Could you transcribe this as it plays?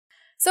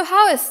So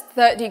how is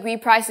third-degree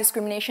price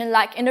discrimination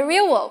like in the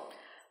real world?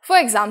 For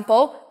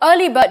example,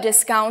 early bird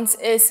discounts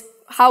is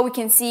how we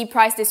can see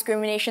price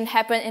discrimination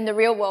happen in the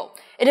real world.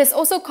 It is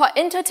also called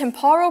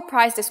intertemporal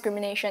price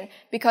discrimination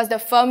because the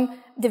firm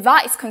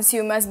divides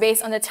consumers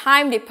based on the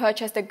time they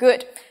purchase the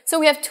good. So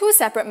we have two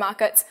separate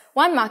markets.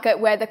 One market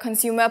where the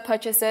consumer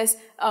purchases,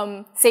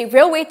 say,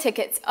 railway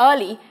tickets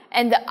early,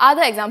 and the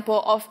other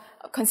example of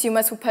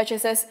consumers who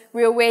purchases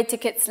railway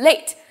tickets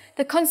late.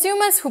 The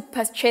consumers who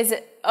purchase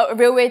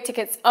railway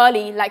tickets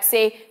early, like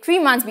say 3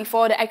 months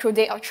before the actual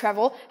date of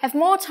travel, have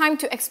more time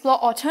to explore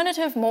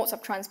alternative modes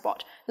of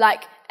transport,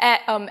 like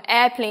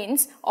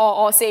airplanes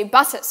or say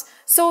buses.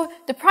 So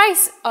the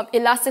price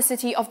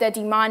elasticity of their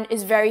demand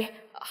is very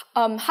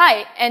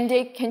high, and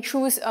they can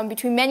choose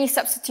between many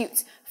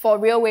substitutes for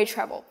railway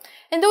travel.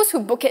 And those who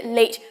book it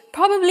late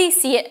probably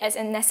see it as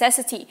a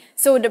necessity,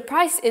 so the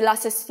price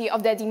elasticity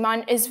of their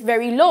demand is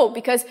very low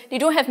because they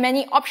don't have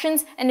many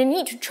options and they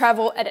need to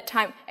travel at a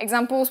time.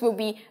 Examples will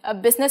be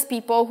business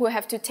people who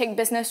have to take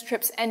business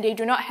trips and they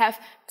do not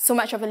have so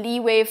much of a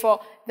leeway for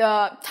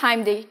the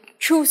time they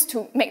choose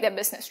to make their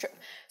business trip.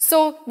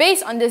 So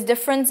based on this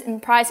difference in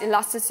price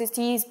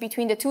elasticities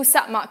between the two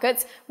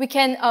sub-markets, we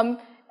can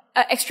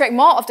extract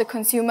more of the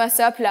consumer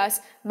surplus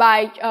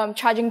by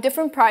charging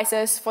different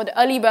prices for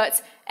the early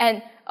birds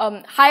and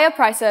higher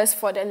prices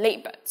for the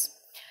late birds.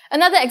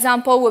 Another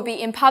example would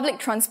be in public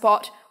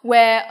transport,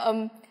 where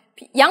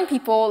young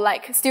people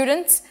like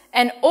students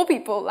and old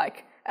people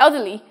like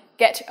elderly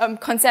get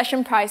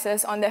concession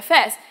prices on their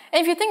fares.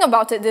 And if you think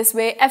about it this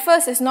way, at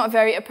first it's not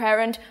very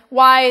apparent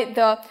why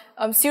the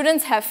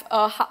students have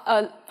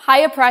a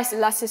higher price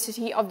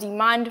elasticity of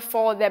demand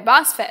for their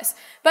bus fares.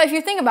 But if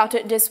you think about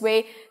it this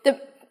way,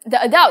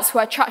 the adults who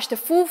are charged the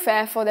full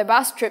fare for their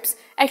bus trips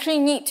actually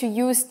need to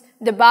use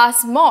the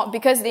bus more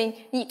because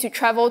they need to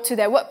travel to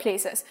their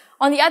workplaces.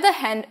 On the other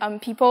hand,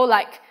 people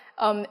like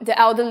the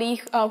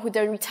elderly who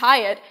are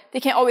retired, they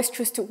can always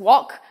choose to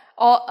walk,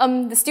 or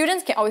the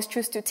students can always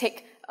choose to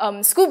take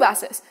school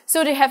buses.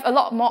 So they have a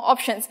lot more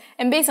options.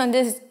 And based on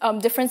this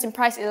difference in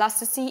price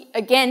elasticity,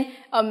 again,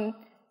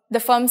 the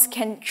firms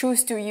can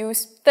choose to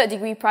use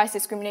third-degree price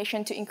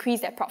discrimination to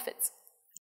increase their profits.